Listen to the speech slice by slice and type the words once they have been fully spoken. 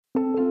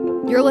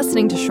You're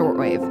listening to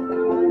Shortwave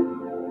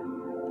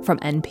from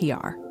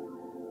NPR.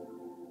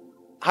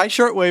 Hi,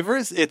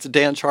 Shortwavers. It's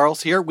Dan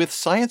Charles here with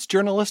science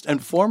journalist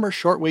and former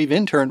Shortwave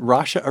intern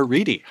Rasha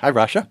Aridi. Hi,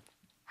 Rasha.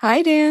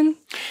 Hi, Dan.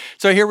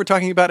 So here we're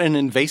talking about an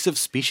invasive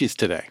species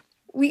today.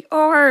 We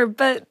are,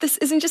 but this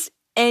isn't just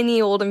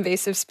any old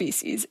invasive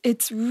species.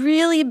 It's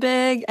really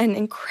big and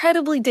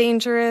incredibly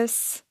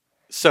dangerous.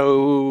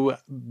 So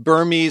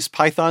Burmese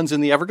pythons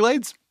in the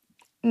Everglades?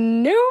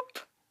 Nope.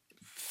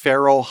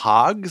 Feral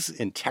hogs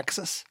in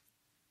Texas?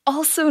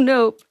 Also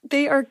nope.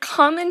 They are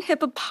common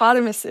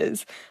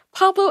hippopotamuses.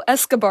 Pablo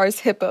Escobar's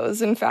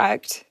hippos, in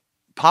fact.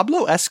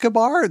 Pablo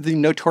Escobar, the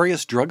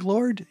notorious drug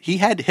lord? He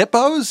had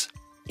hippos?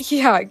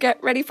 Yeah,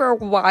 get ready for a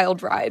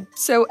wild ride.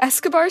 So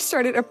Escobar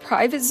started a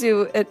private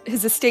zoo at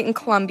his estate in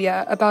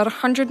Colombia, about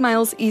 100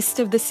 miles east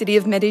of the city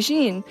of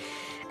Medellin.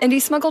 And he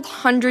smuggled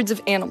hundreds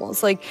of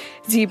animals like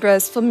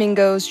zebras,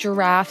 flamingos,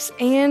 giraffes,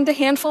 and a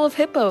handful of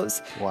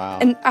hippos. Wow.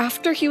 And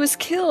after he was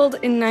killed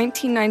in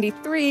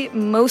 1993,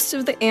 most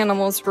of the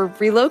animals were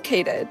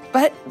relocated.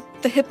 But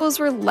the hippos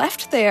were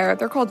left there.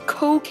 They're called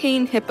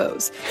cocaine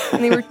hippos.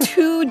 And they were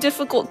too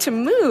difficult to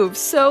move.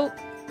 So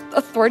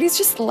authorities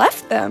just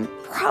left them,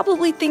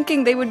 probably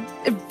thinking they would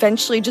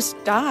eventually just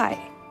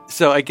die.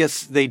 So I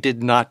guess they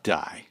did not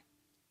die.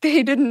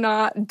 They did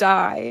not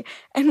die.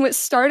 And what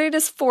started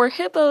as 4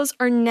 hippos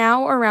are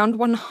now around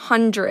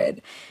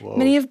 100. Whoa.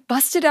 Many have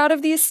busted out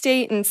of the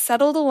estate and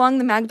settled along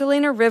the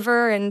Magdalena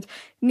River and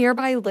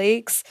nearby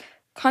lakes.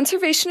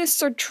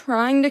 Conservationists are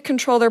trying to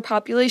control their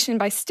population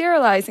by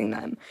sterilizing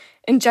them,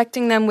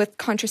 injecting them with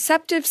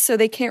contraceptives so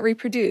they can't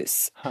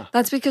reproduce.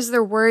 That's because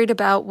they're worried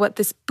about what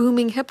this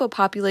booming hippo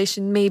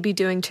population may be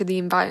doing to the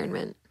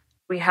environment.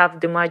 We have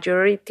the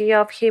majority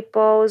of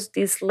hippos,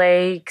 these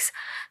lakes.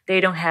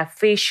 They don't have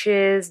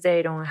fishes.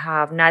 They don't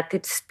have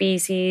native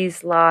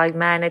species like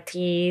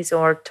manatees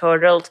or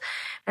turtles.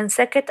 And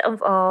second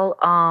of all,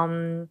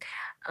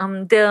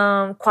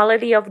 the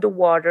quality of the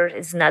water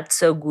is not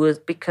so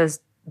good because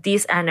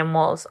these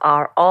animals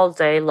are all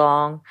day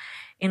long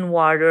in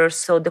water,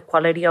 so the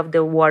quality of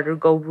the water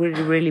go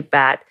really, really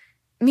bad.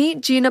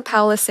 Meet Gina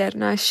Paula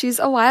Serna. She's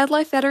a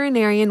wildlife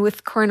veterinarian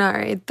with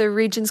CORNARE, the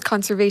region's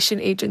conservation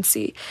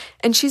agency,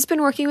 and she's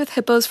been working with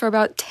hippos for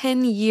about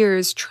 10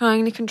 years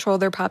trying to control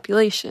their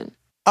population.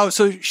 Oh,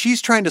 so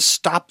she's trying to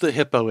stop the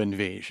hippo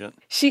invasion.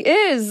 She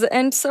is,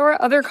 and so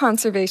are other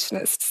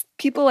conservationists.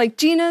 People like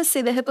Gina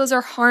say the hippos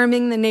are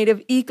harming the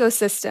native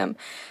ecosystem.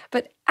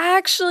 But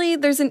actually,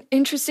 there's an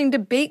interesting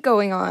debate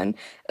going on.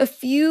 A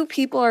few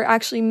people are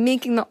actually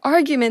making the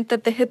argument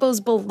that the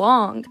hippos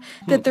belong,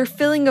 that they're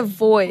filling a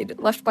void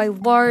left by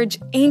large,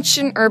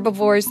 ancient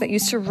herbivores that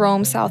used to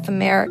roam South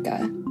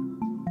America.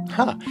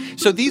 Huh.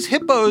 So these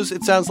hippos,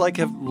 it sounds like,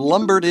 have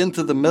lumbered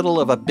into the middle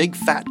of a big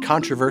fat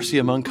controversy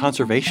among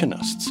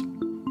conservationists.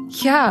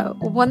 Yeah,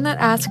 one that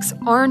asks,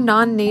 are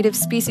non-native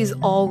species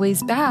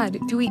always bad?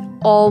 Do we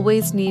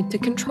always need to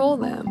control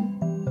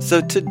them? So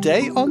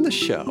today on the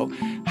show,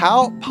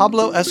 how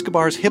Pablo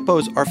Escobar's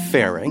hippos are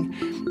faring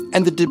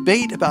and the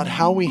debate about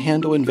how we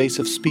handle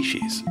invasive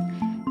species.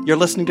 You're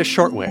listening to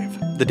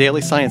Shortwave, the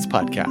daily science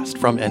podcast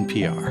from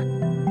NPR.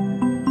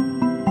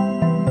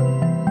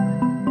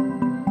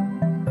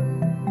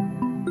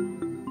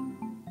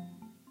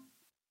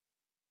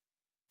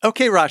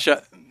 Okay,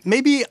 Rasha,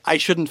 maybe I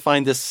shouldn't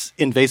find this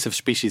invasive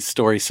species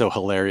story so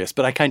hilarious,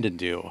 but I kind of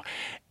do.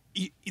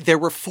 There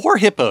were 4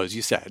 hippos,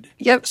 you said.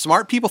 Yep.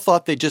 Smart people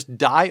thought they'd just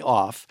die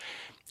off,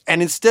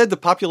 and instead the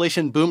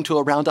population boomed to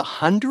around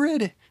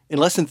 100 in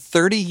less than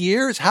 30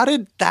 years. How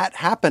did that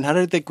happen? How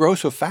did they grow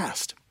so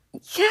fast?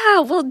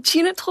 Yeah, well,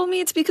 Gina told me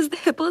it's because the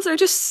hippos are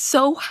just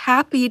so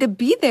happy to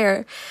be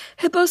there.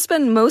 Hippos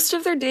spend most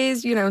of their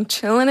days,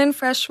 chilling in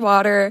fresh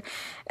water.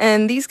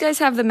 And these guys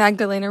have the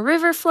Magdalena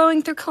River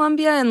flowing through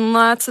Colombia and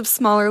lots of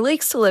smaller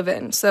lakes to live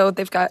in. So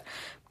they've got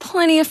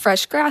plenty of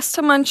fresh grass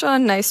to munch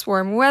on, nice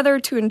warm weather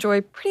to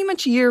enjoy pretty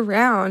much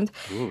year-round.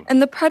 Ooh.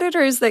 And the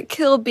predators that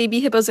kill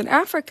baby hippos in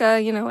Africa,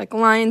 like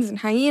lions and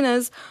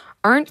hyenas,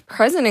 aren't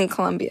present in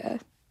Colombia.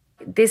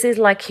 This is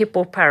like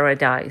hippo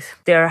paradise.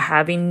 They're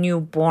having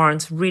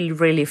newborns really,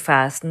 really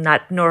fast,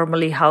 not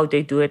normally how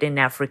they do it in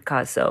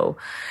Africa. So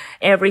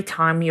every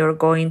time you're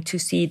going to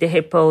see the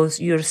hippos,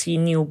 you'll see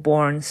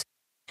newborns.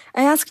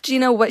 I asked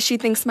Gina what she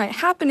thinks might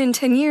happen in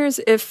 10 years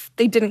if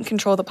they didn't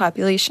control the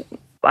population.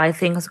 I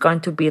think it's going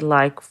to be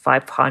like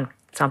 500,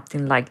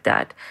 something like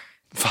that.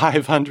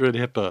 500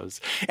 hippos.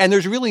 And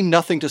there's really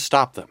nothing to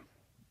stop them.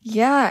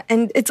 Yeah,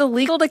 and it's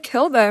illegal to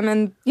kill them.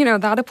 And,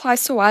 that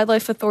applies to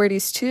wildlife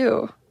authorities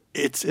too.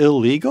 It's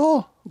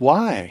illegal?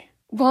 Why?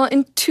 Well,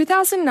 in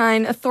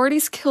 2009,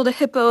 authorities killed a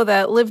hippo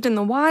that lived in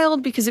the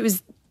wild because it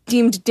was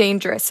deemed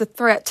dangerous, a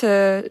threat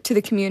to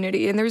the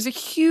community. And there was a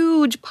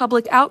huge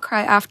public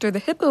outcry after the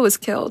hippo was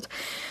killed.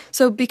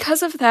 So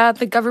because of that,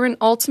 the government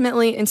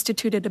ultimately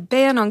instituted a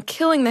ban on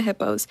killing the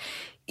hippos,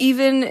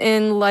 even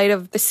in light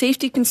of the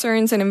safety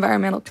concerns and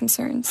environmental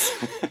concerns.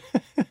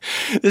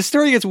 This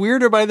story gets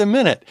weirder by the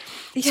minute.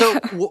 Yeah.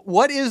 So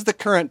what is the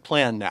current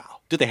plan now?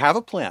 Do they have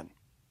a plan?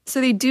 So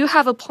they do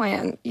have a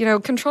plan.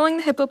 Controlling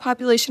the hippo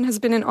population has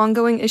been an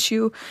ongoing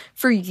issue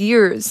for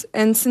years.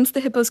 And since the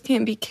hippos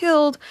can't be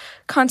killed,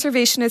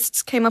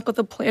 conservationists came up with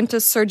a plan to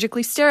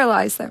surgically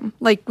sterilize them,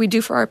 like we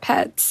do for our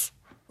pets.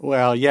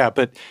 Well, yeah,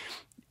 but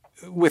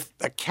with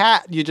a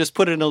cat, you just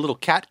put it in a little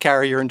cat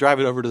carrier and drive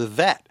it over to the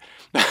vet.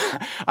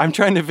 I'm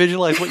trying to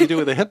visualize what you do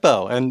with a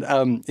hippo,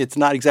 and it's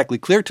not exactly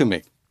clear to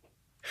me.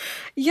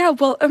 Yeah,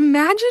 well,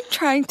 imagine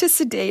trying to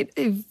sedate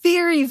a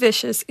very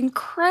vicious,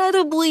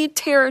 incredibly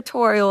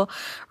territorial,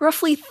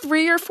 roughly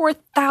 3,000 or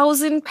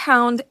 4,000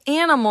 pound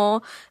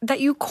animal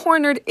that you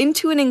cornered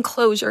into an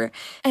enclosure,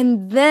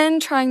 and then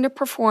trying to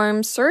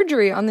perform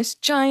surgery on this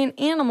giant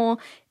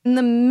animal in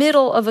the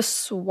middle of a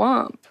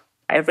swamp.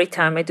 Every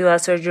time I do a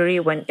surgery,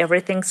 when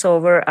everything's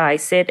over, I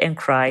sit and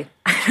cry.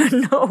 I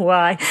don't know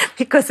why,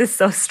 because it's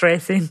so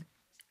stressing.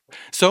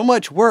 So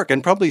much work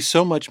and probably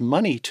so much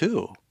money,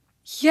 too.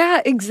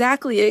 Yeah,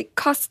 exactly. It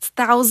costs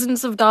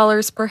thousands of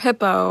dollars per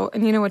hippo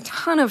and, a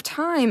ton of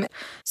time.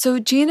 So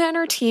Gina and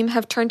her team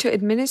have turned to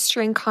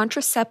administering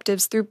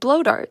contraceptives through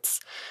blow darts.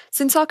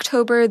 Since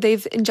October,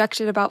 they've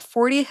injected about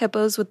 40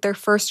 hippos with their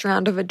first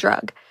round of a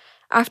drug.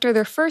 After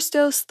their first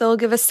dose, they'll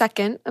give a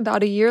second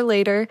about a year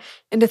later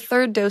and a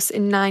third dose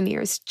in 9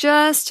 years,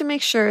 just to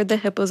make sure the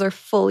hippos are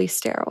fully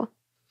sterile.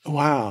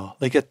 Wow,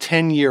 like a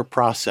 10-year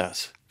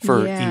process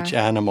for each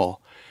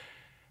animal.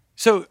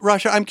 So,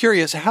 Rasha, I'm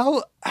curious,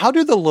 how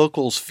do the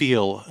locals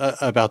feel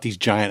about these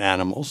giant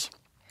animals?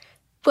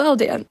 Well,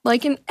 Dan,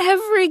 like in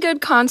every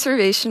good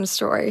conservation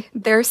story,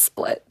 they're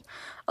split.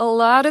 A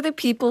lot of the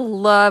people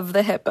love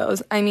the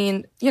hippos. I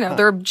mean,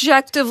 they're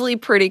objectively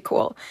pretty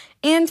cool.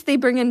 And they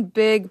bring in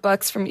big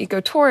bucks from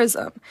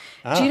ecotourism.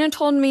 Gina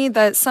told me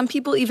that some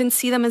people even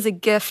see them as a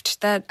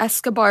gift that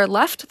Escobar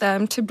left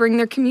them to bring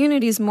their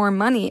communities more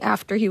money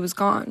after he was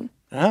gone.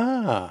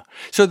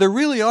 So there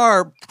really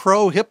are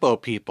pro-hippo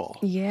people.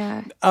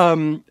 Yeah.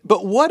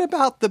 But what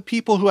about the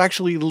people who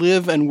actually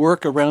live and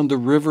work around the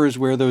rivers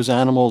where those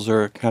animals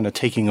are kind of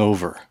taking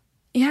over?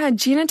 Yeah,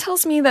 Gina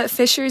tells me that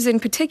fishers in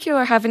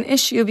particular have an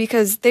issue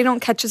because they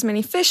don't catch as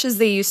many fish as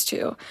they used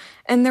to.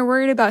 And they're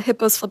worried about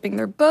hippos flipping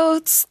their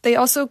boats. They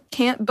also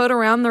can't boat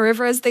around the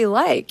river as they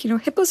like.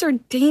 Hippos are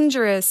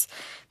dangerous.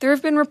 There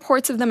have been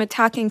reports of them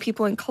attacking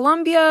people in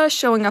Colombia,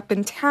 showing up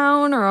in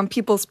town or on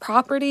people's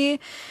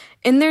property.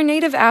 In their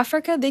native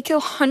Africa, they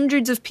kill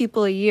hundreds of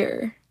people a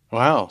year.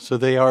 Wow, so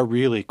they are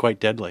really quite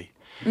deadly.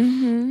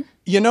 Mm-hmm.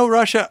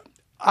 Rasha,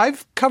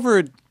 I've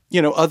covered,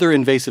 other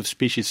invasive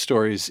species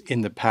stories in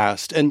the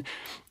past, and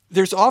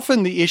there's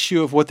often the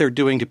issue of what they're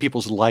doing to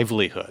people's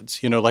livelihoods.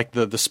 Like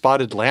the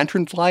spotted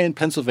lanternfly in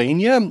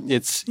Pennsylvania,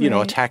 it's,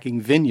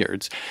 attacking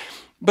vineyards.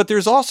 But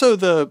there's also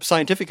the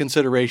scientific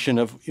consideration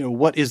of,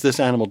 what is this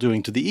animal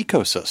doing to the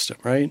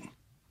ecosystem, right?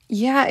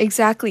 Yeah,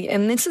 exactly.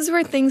 And this is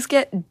where things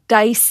get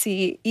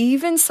dicey.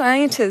 Even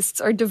scientists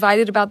are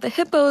divided about the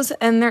hippos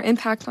and their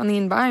impact on the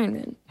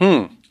environment.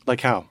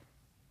 Like how?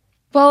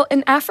 Well,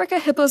 in Africa,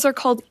 hippos are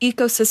called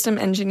ecosystem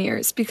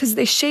engineers because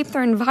they shape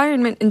their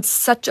environment in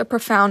such a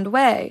profound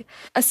way.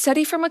 A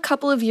study from a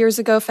couple of years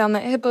ago found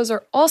that hippos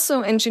are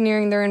also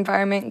engineering their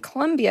environment in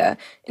Colombia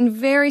in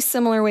very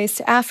similar ways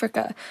to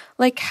Africa,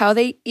 like how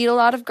they eat a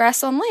lot of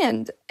grass on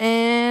land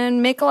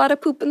and make a lot of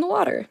poop in the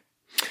water.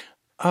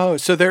 Oh,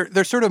 so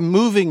they're sort of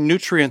moving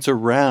nutrients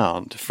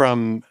around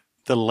from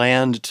the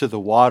land to the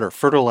water,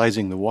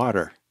 fertilizing the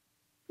water.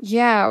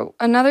 Yeah,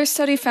 another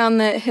study found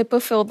that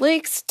hippo-filled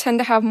lakes tend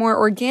to have more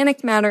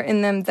organic matter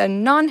in them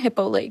than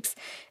non-hippo lakes,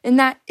 and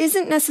that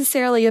isn't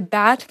necessarily a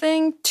bad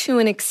thing to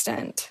an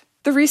extent.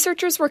 The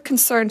researchers were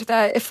concerned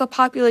that if the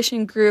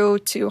population grew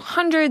to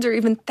hundreds or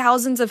even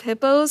thousands of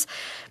hippos,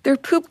 their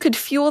poop could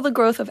fuel the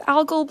growth of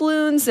algal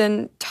blooms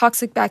and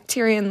toxic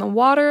bacteria in the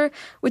water,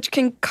 which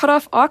can cut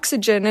off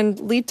oxygen and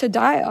lead to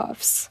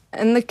die-offs.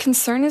 And the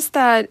concern is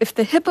that if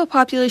the hippo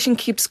population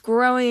keeps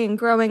growing and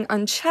growing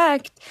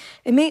unchecked,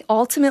 it may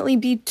ultimately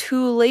be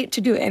too late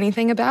to do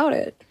anything about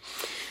it.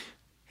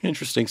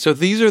 Interesting. So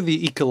these are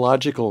the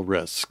ecological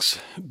risks.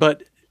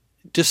 But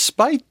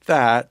despite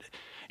that,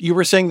 you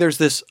were saying there's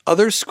this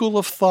other school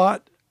of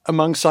thought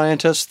among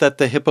scientists that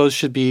the hippos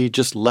should be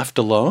just left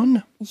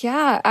alone?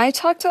 Yeah, I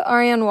talked to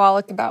Ariane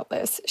Wallach about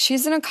this.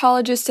 She's an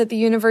ecologist at the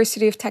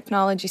University of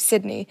Technology,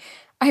 Sydney.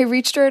 I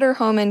reached her at her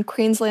home in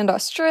Queensland,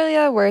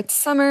 Australia, where it's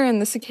summer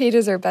and the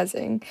cicadas are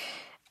buzzing.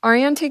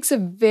 Ariane takes a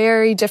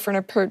very different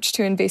approach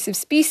to invasive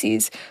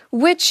species,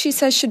 which she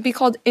says should be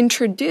called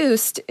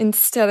introduced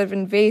instead of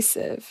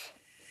invasive.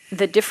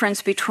 The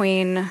difference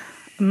between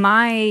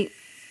my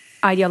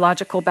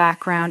ideological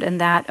background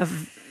and that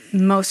of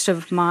most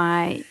of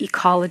my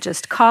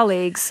ecologist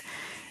colleagues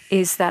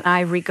is that I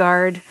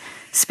regard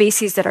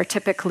species that are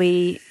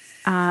typically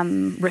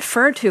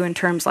referred to in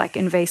terms like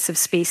invasive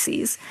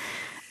species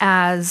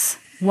as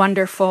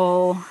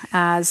wonderful,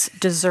 as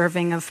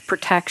deserving of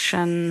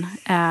protection,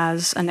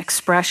 as an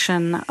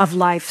expression of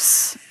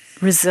life's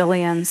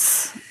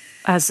resilience,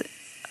 as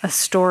a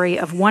story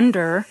of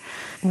wonder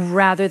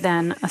rather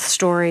than a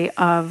story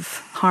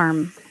of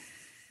harm.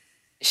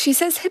 She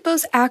says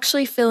hippos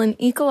actually fill an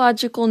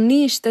ecological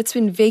niche that's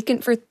been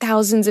vacant for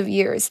thousands of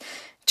years.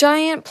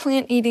 Giant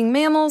plant-eating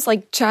mammals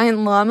like giant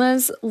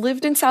llamas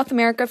lived in South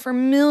America for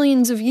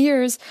millions of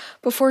years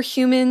before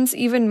humans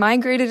even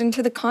migrated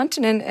into the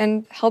continent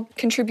and helped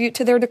contribute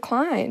to their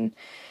decline.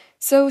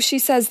 So she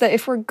says that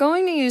if we're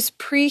going to use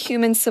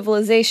pre-human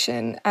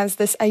civilization as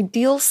this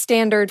ideal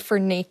standard for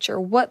nature,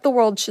 what the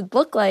world should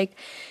look like,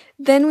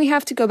 then we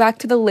have to go back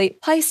to the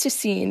late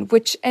Pleistocene,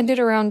 which ended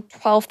around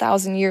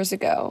 12,000 years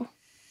ago.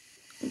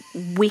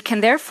 We can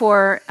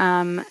therefore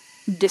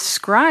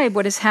describe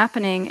what is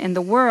happening in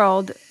the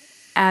world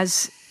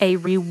as a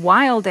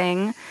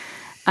rewilding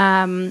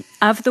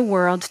of the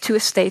world to a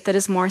state that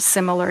is more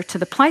similar to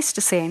the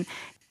Pleistocene.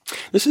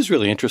 This is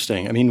really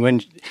interesting. I mean,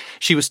 when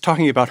she was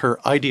talking about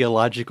her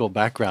ideological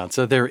background,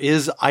 so there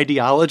is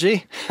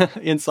ideology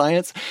in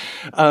science,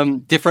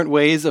 different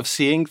ways of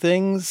seeing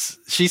things.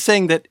 She's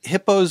saying that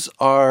hippos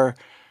are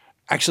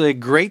actually a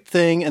great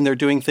thing, and they're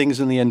doing things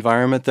in the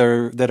environment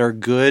that are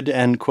good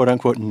and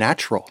quote-unquote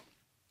natural.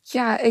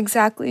 Yeah,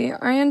 exactly.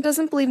 Ariane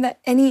doesn't believe that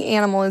any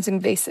animal is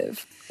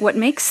invasive. What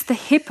makes the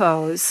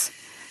hippos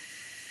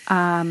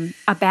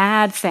a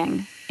bad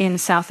thing in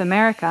South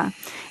America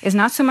is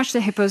not so much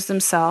the hippos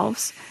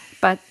themselves,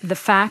 but the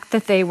fact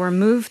that they were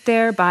moved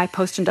there by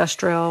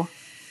post-industrial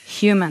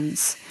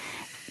humans.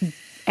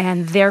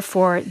 And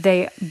therefore,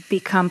 they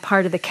become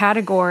part of the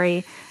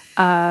category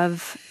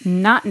of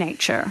not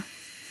nature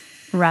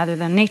rather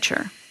than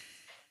nature.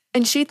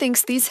 And she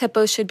thinks these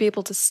hippos should be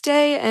able to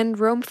stay and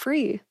roam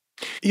free.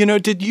 You know,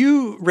 did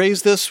you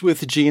raise this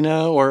with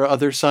Gina or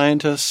other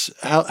scientists?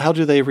 How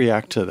do they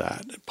react to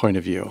that point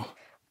of view?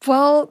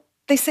 Well,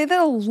 they say that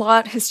a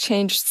lot has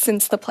changed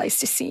since the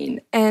Pleistocene,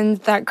 and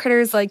that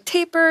critters like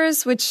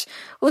tapirs, which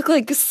look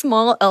like a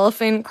small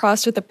elephant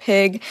crossed with a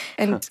pig,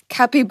 and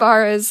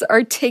capybaras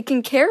are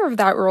taking care of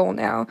that role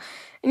now.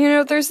 And, you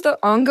know, there's the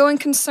ongoing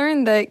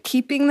concern that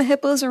keeping the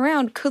hippos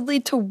around could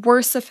lead to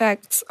worse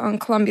effects on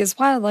Colombia's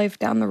wildlife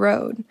down the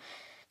road.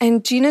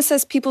 And Gina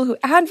says people who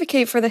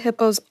advocate for the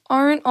hippos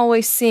aren't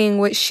always seeing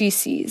what she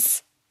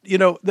sees. You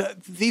know,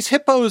 these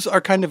hippos are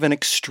kind of an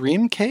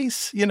extreme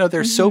case. You know,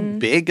 they're so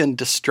big and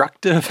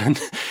destructive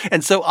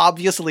and so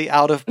obviously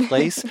out of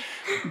place.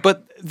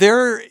 But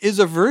there is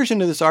a version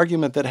of this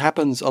argument that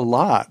happens a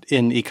lot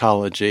in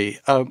ecology,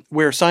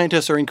 where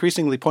scientists are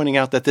increasingly pointing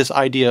out that this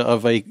idea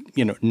of a,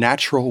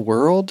 natural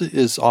world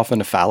is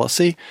often a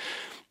fallacy.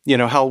 You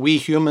know, how we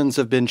humans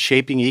have been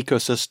shaping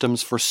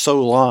ecosystems for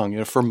so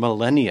long, for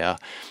millennia,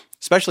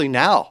 especially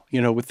now,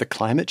 with the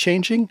climate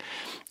changing.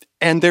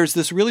 And there's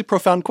this really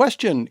profound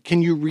question.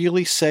 Can you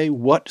really say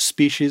what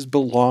species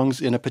belongs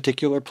in a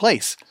particular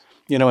place,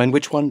 and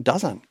which one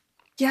doesn't?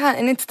 Yeah,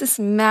 and it's this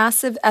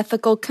massive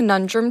ethical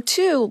conundrum,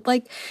 too.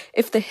 Like,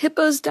 if the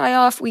hippos die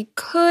off, we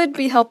could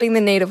be helping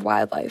the native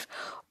wildlife.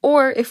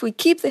 Or if we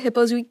keep the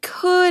hippos, we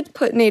could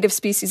put native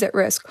species at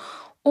risk.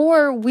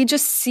 Or we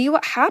just see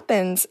what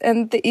happens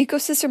and the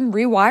ecosystem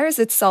rewires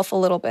itself a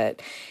little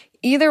bit.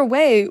 Either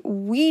way,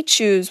 we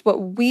choose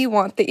what we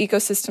want the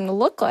ecosystem to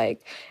look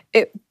like.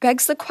 It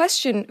begs the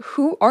question,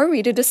 who are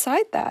we to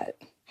decide that?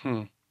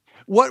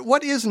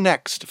 What is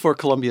next for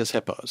Colombia's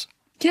hippos?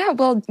 Yeah,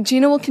 well,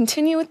 Gina will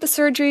continue with the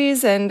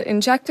surgeries and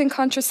injecting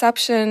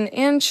contraception,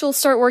 and she'll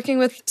start working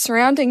with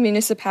surrounding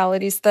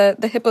municipalities that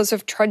the hippos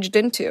have trudged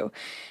into.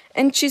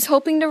 And she's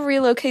hoping to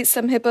relocate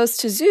some hippos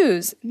to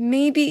zoos,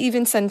 maybe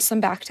even send some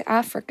back to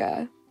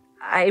Africa.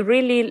 I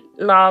really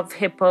love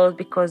hippos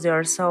because they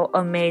are so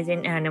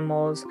amazing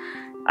animals.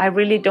 I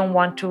really don't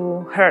want to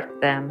hurt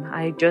them.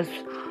 I just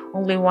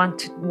only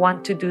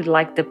want to do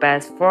like the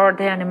best for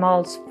the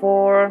animals,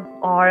 for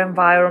our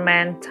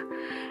environment,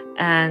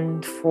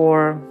 and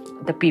for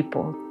the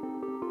people.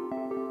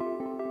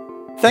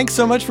 Thanks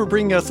so much for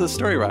bringing us this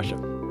story,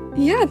 Rasha.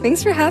 Yeah,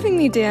 thanks for having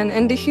me, Dan,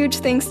 and a huge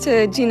thanks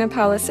to Gina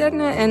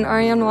Palacerna and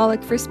Ariane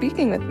Wallach for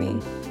speaking with me.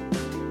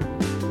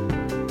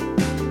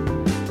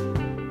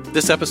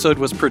 This episode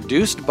was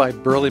produced by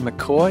Burley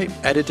McCoy,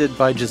 edited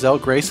by Giselle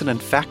Grayson,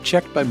 and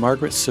fact-checked by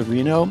Margaret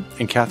Serino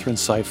and Catherine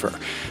Seifer.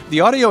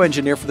 The audio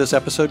engineer for this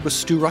episode was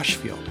Stu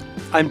Rushfield.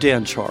 I'm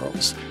Dan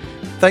Charles.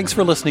 Thanks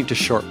for listening to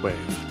Shortwave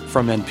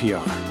from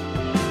NPR.